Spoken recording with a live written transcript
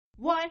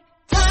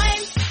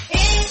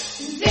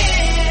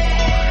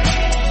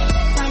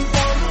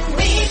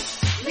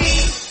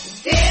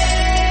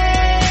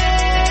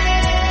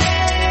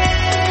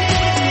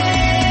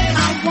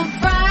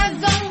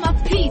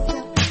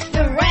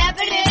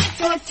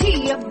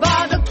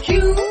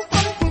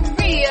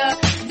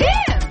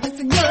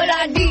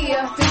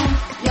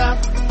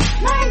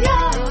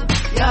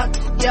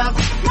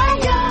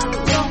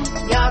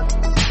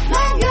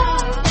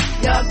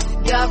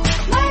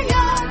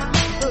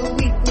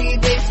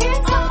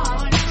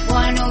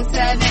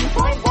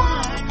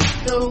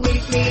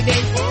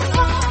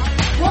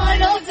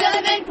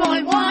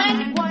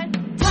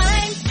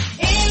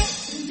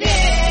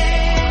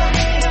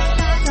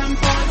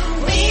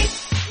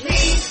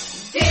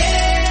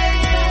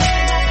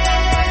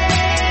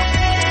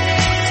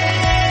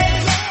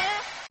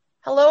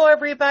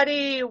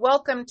everybody.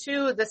 Welcome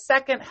to the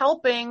second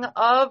helping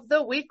of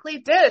the weekly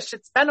dish.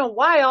 It's been a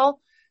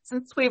while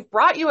since we've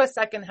brought you a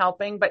second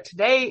helping, but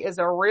today is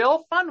a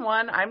real fun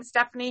one. I'm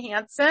Stephanie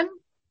Hansen.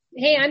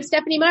 Hey, I'm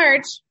Stephanie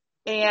March.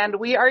 And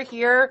we are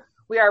here.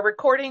 We are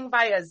recording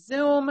via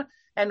Zoom,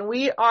 and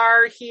we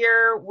are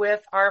here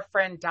with our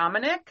friend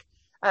Dominic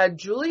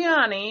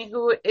Giuliani,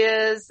 who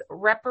is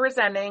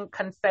representing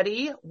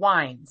Confetti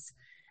Wines.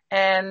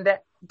 And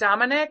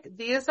Dominic,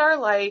 these are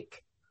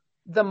like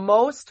the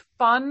most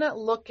fun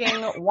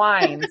looking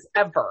wines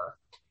ever.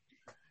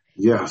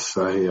 Yes,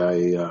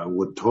 I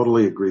would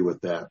totally agree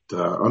with that.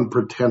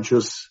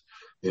 Unpretentious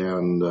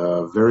and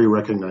very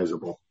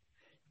recognizable.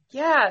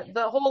 Yeah,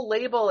 the whole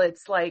label,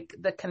 it's like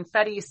the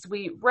confetti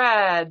sweet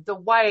red, the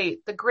white,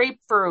 the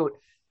grapefruit.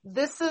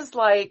 This is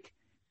like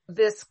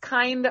this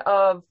kind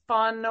of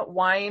fun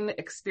wine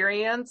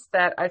experience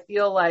that I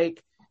feel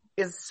like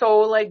is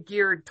so like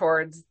geared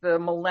towards the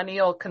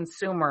millennial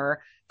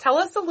consumer. Tell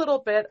us a little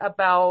bit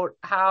about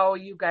how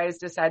you guys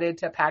decided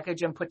to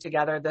package and put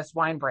together this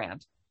wine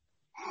brand.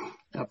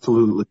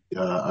 Absolutely.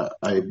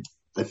 I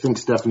think,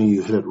 Stephanie,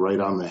 you hit it right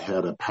on the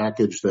head. A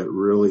package that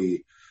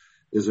really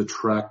is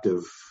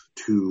attractive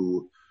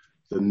to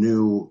the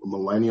new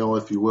millennial,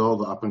 if you will,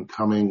 the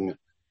up-and-coming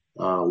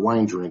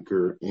wine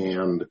drinker.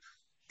 And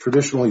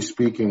traditionally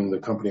speaking, the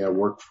company I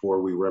work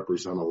for, we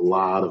represent a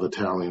lot of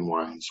Italian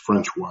wines,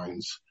 French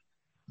wines.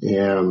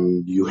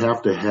 And you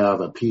have to have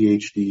a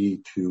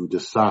PhD to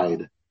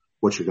decide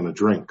what you're going to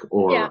drink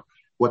or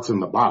what's in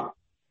the bottle.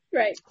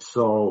 Right.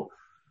 So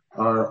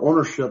our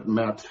ownership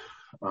met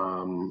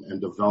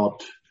and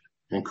developed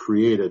and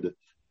created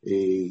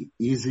a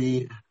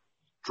easy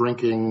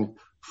drinking,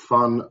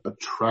 fun,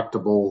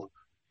 attractable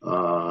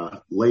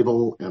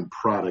label and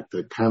product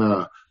that kind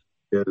of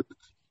is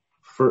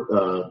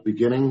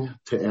beginning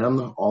to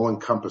end, all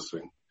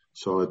encompassing.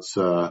 So it's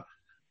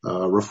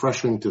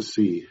refreshing to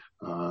see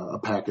a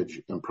package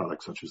and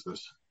product such as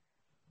this.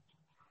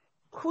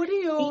 Who do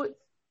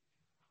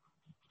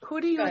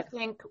you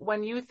think,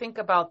 when you think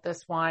about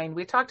this wine,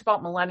 we talked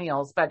about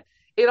millennials, but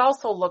it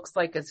also looks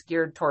like it's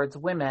geared towards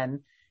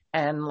women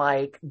and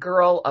like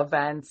girl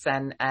events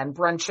and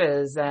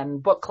brunches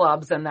and book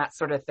clubs and that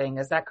sort of thing.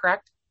 Is that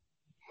correct?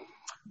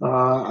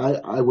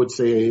 I would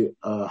say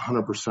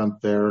 100%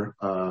 there.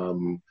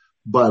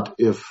 But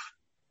if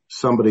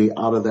somebody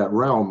out of that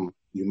realm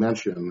you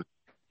mentioned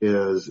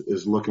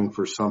is looking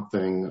for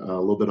something a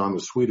little bit on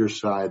the sweeter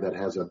side that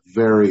has a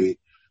very,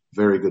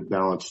 very good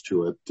balance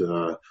to it,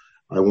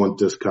 I won't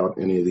discount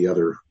any of the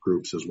other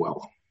groups as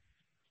well.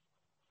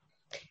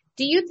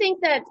 Do you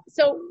think that,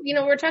 so,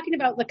 we're talking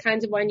about the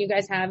kinds of wine you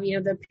guys have,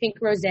 the pink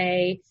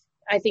rosé,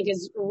 I think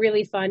is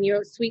really fun,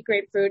 sweet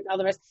grapefruit, all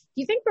the rest.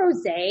 Do you think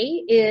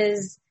rosé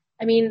is,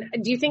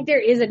 do you think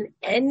there is an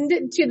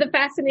end to the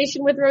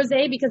fascination with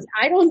rosé? Because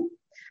I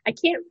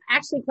can't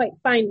actually quite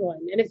find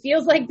one. And it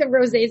feels like the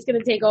rosé is going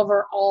to take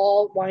over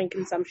all wine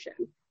consumption.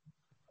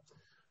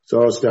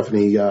 So,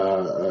 Stephanie,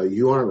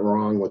 you aren't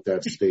wrong with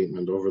that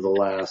statement. Over the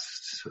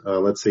last,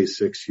 let's say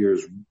 6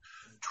 years,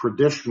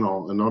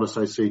 traditional, and notice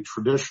I say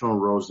traditional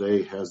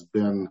rosé has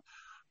been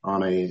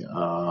on a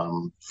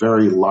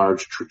very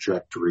large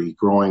trajectory,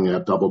 growing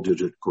at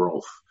double-digit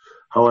growth.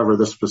 However,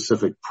 the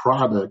specific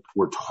product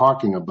we're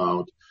talking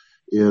about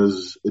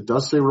it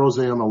does say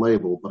rosé on the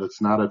label, but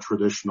it's not a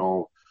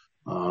traditional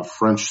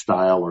French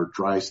style or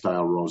dry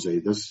style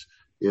rosé. This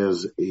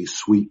is a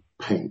sweet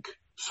pink.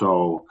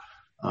 So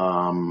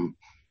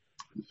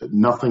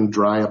nothing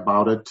dry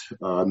about it,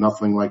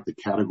 nothing like the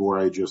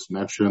category I just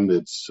mentioned.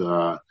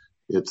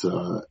 It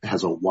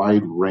has a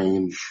wide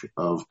range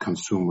of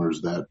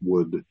consumers that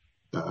would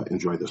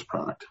enjoy this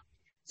product.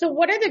 So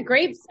what are the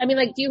grapes?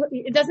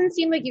 It doesn't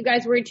seem like you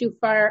guys worry too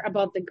far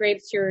about the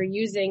grapes you're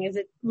using.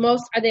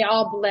 Are they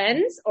all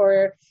blends,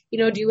 or,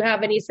 do you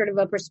have any sort of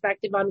a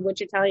perspective on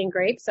which Italian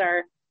grapes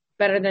are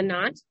better than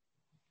not?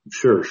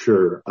 Sure.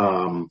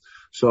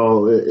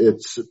 So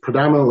it's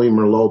predominantly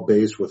Merlot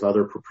based with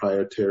other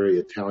proprietary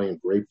Italian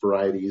grape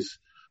varieties,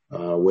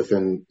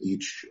 within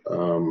each,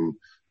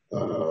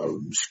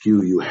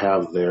 SKU you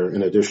have there,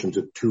 in addition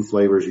to two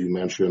flavors you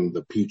mentioned,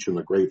 the peach and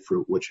the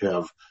grapefruit, which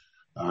have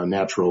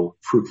natural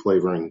fruit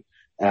flavoring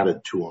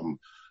added to them.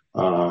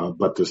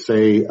 But to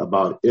say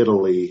about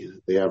Italy,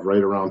 they have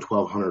right around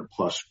 1,200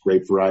 plus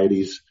grape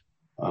varieties.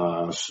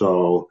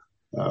 So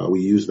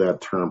we use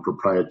that term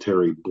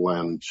proprietary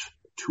blend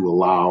to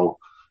allow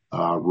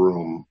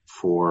room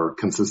for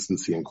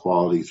consistency and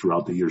quality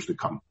throughout the years to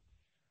come.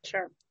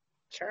 Sure.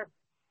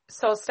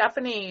 So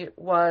Stephanie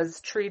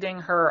was treating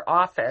her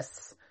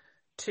office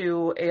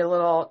to a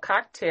little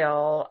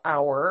cocktail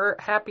hour,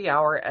 happy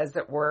hour, as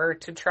it were,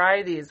 to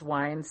try these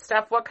wines.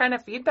 Steph, what kind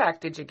of feedback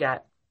did you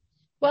get?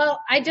 Well,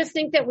 I just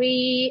think that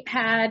we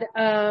had,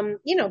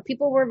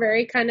 people were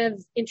very kind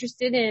of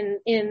interested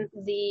in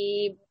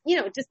the,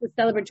 just the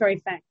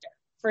celebratory factor,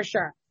 for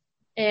sure.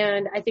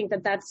 And I think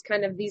that that's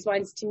kind of, these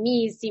wines to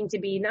me seem to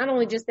be not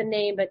only just the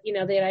name, but,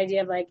 the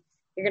idea of like,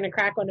 you're going to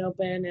crack one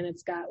open and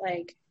it's got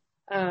like,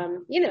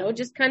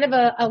 just kind of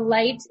a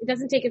light, it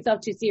doesn't take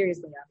itself too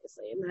seriously,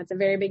 obviously. And that's a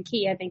very big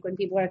key, I think, when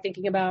people are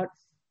thinking about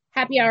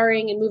happy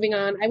houring and moving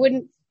on. I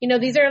wouldn't,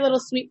 these are a little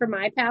sweet for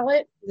my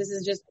palate. This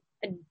is just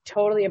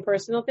totally a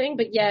personal thing,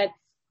 but yet,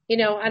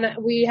 and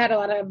we had a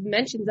lot of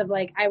mentions of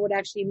like, I would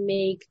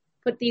actually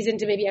put these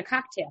into maybe a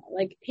cocktail.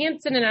 Like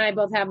Hanson and I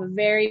both have a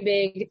very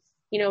big,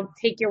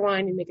 take your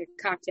wine and make a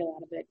cocktail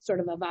out of it sort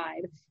of a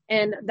vibe.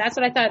 And that's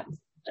what I thought.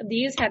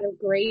 These had a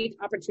great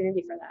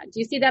opportunity for that. Do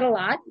you see that a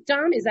lot,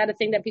 Dom? Is that a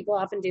thing that people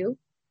often do?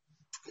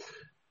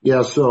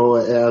 Yeah, so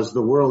as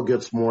the world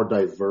gets more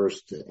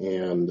diverse,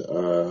 and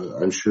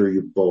I'm sure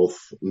you both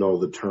know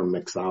the term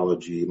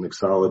mixology.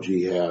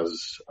 Mixology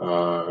has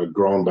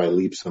grown by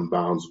leaps and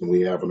bounds, and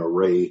we have an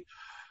array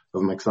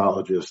of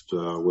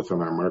mixologists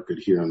within our market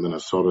here in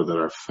Minnesota that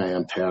are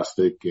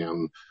fantastic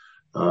and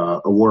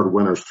award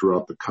winners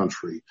throughout the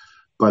country.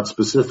 But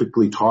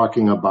specifically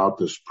talking about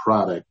this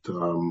product,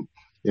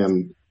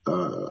 and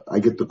I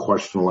get the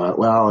question a lot,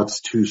 well,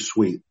 it's too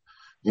sweet.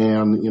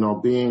 And,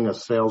 being a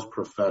sales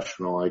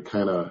professional, I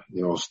kind of,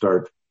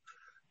 start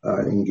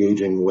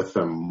engaging with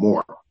them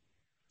more.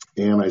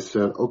 And I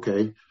said,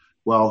 okay,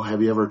 well,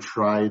 have you ever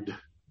tried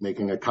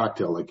making a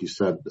cocktail, like you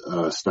said,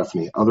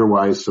 Stephanie?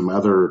 Otherwise, some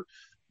other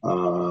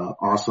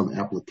awesome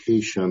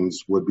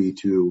applications would be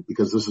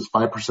because this is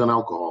 5%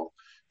 alcohol,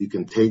 you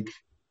can take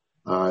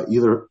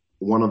either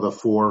one of the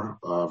four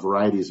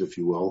varieties, if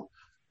you will,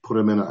 put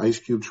them in an ice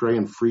cube tray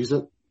and freeze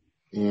it,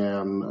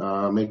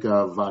 and make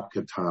a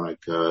vodka tonic,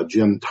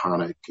 gin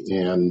tonic,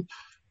 and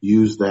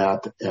use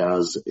that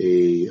as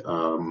a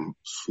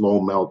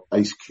slow melt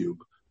ice cube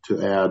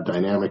to add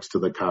dynamics to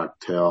the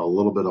cocktail, a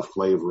little bit of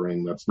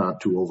flavoring that's not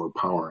too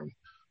overpowering.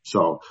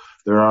 So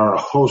there are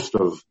a host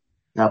of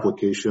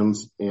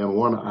applications, and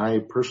one I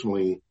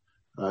personally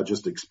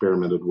just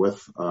experimented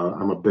with.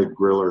 I'm a big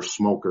griller,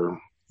 smoker,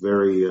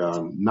 very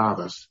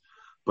novice,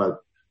 but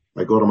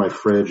I go to my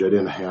fridge. I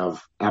didn't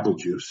have apple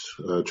juice,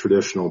 a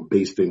traditional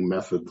basting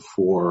method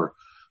for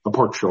a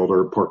pork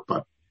shoulder, pork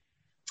butt.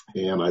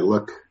 And I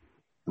look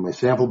in my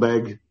sample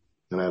bag,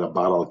 and I had a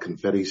bottle of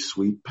Confetti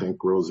sweet pink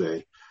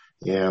rosé.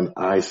 And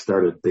I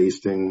started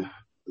basting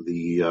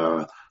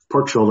the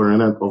pork shoulder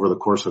in it over the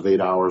course of 8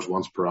 hours,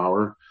 once per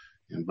hour.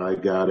 And by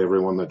God,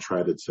 everyone that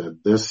tried it said,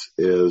 this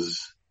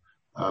is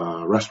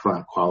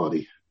restaurant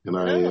quality. And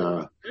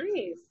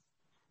nice.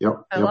 Yep.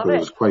 It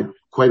was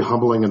quite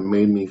humbling and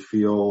made me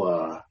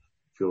feel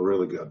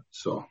really good.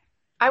 So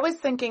I was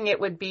thinking it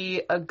would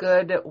be a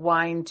good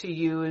wine to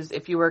use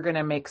if you were going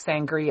to make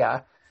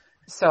sangria.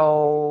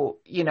 So,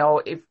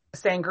 if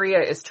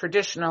sangria is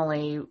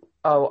traditionally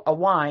a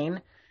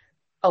wine,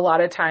 a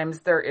lot of times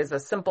there is a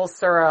simple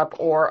syrup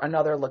or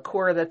another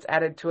liqueur that's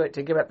added to it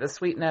to give it the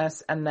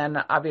sweetness, and then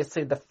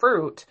obviously the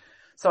fruit.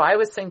 So I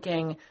was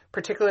thinking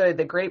particularly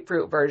the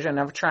grapefruit version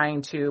of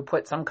trying to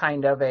put some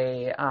kind of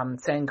a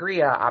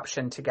sangria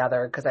option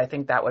together, because I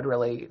think that would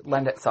really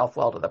lend itself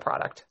well to the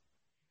product.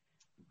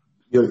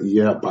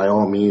 Yeah, by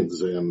all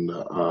means. And,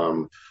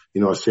 a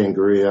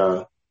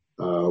sangria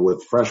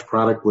with fresh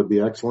product would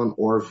be excellent.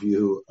 Or if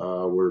you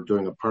were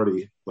doing a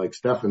party like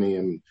Stephanie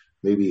and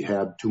maybe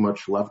had too many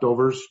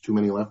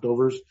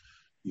leftovers,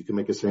 you can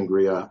make a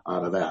sangria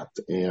out of that.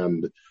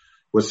 And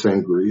with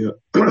sangria,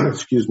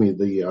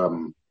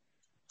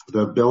 the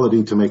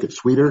ability to make it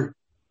sweeter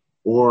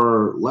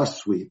or less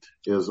sweet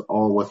is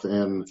all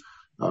within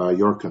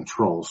your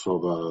control. So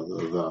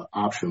the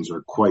options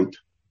are quite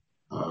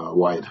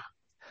wide.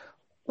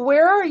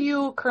 Where are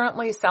you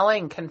currently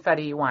selling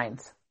Confetti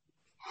wines?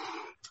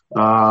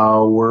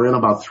 We're in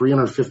about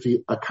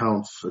 350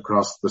 accounts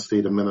across the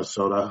state of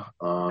Minnesota.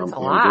 That's a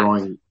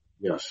lot.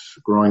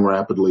 Growing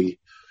rapidly.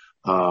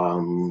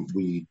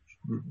 We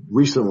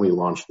recently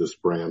launched this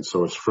brand,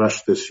 so it's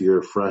fresh this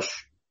year,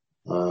 fresh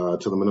to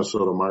the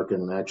Minnesota market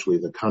and actually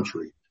the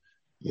country.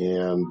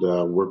 And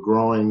we're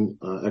growing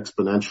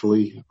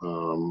exponentially.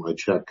 I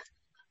check,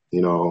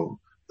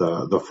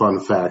 the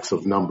fun facts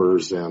of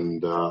numbers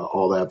and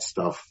all that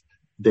stuff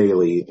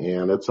daily,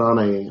 and it's on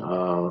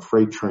a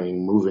freight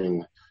train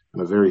moving in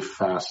a very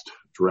fast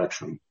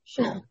direction.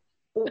 So,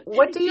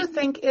 what do you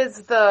think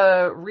is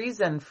the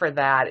reason for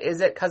that? Is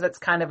it because it's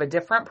kind of a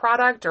different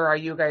product, or are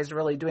you guys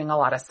really doing a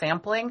lot of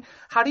sampling?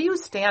 How do you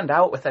stand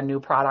out with a new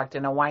product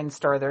in a wine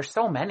store? There's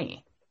so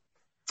many.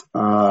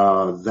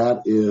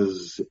 That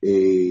is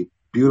a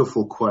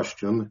beautiful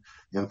question,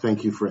 and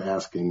thank you for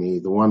asking me.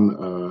 The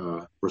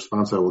one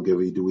response I will give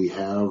you: do we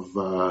have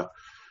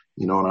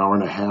an hour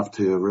and a half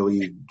to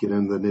really get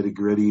in the nitty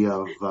gritty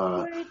of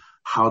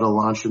how to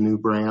launch a new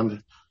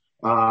brand?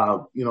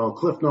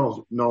 Cliff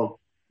Note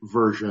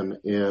version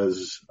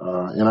is,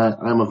 and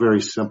I'm a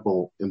very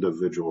simple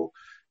individual,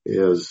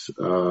 is,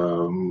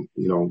 load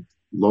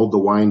the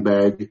wine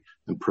bag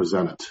and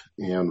present it.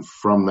 And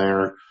from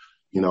there,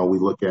 we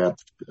look at,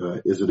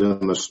 is it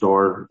in the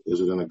store? Is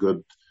it in a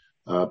good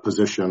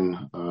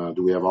position?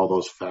 Do we have all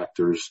those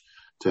factors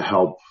to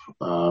help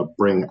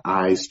bring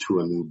eyes to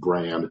a new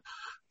brand?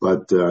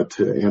 But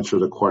to answer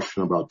the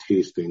question about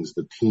tastings,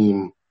 the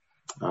team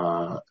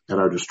at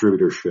our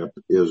distributorship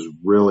is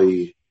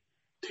really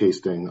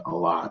tasting a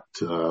lot.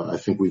 I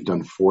think we've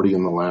done 40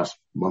 in the last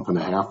month and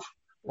a half.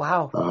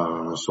 Wow.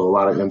 So a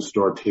lot of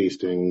in-store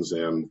tastings,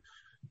 and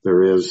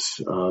there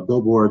is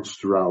billboards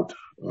throughout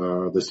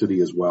the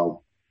city as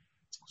well.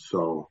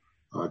 So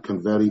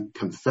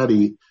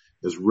confetti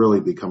is really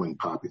becoming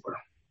popular.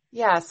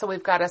 Yeah, so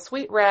we've got a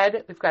sweet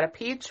red, we've got a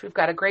peach, we've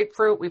got a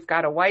grapefruit, we've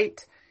got a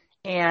white,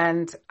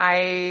 and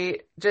I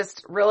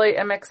just really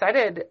am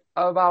excited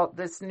about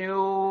this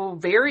new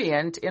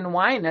variant in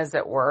wine, as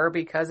it were,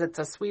 because it's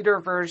a sweeter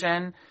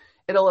version.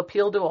 It'll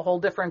appeal to a whole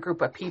different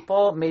group of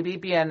people, maybe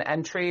be an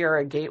entry or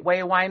a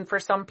gateway wine for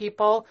some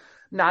people,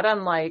 not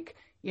unlike,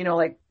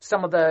 like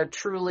some of the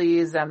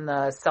Trulies and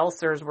the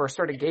seltzers were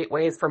sort of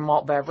gateways for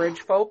malt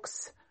beverage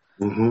folks.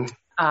 Mm-hmm.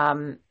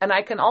 And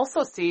I can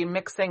also see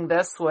mixing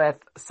this with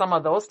some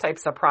of those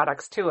types of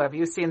products too. Have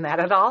you seen that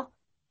at all?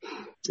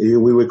 We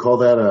would call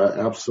that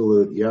a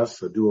absolute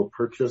yes, a dual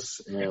purchase,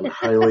 and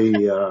highly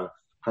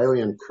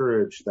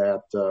encourage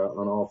that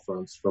on all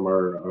fronts, from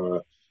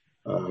our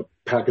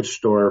package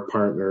store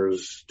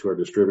partners to our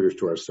distributors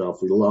to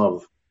ourselves. We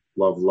love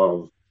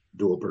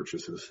dual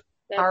purchases.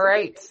 All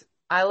right.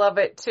 I love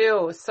it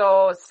too.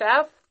 So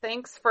Steph,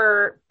 thanks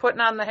for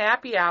putting on the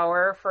happy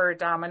hour for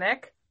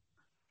Dominic.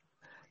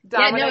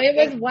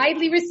 It was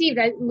widely received.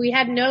 We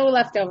had no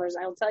leftovers.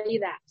 I'll tell you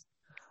that.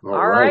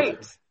 All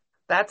right.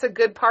 That's a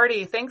good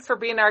party. Thanks for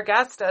being our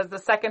guest as the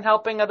second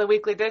helping of the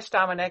weekly dish,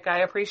 Dominic.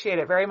 I appreciate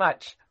it very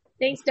much.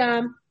 Thanks,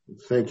 Dom.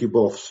 Thank you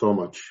both so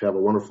much. Have a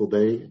wonderful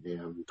day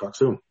and talk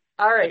soon.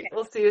 All right. Okay.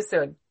 We'll see you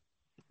soon.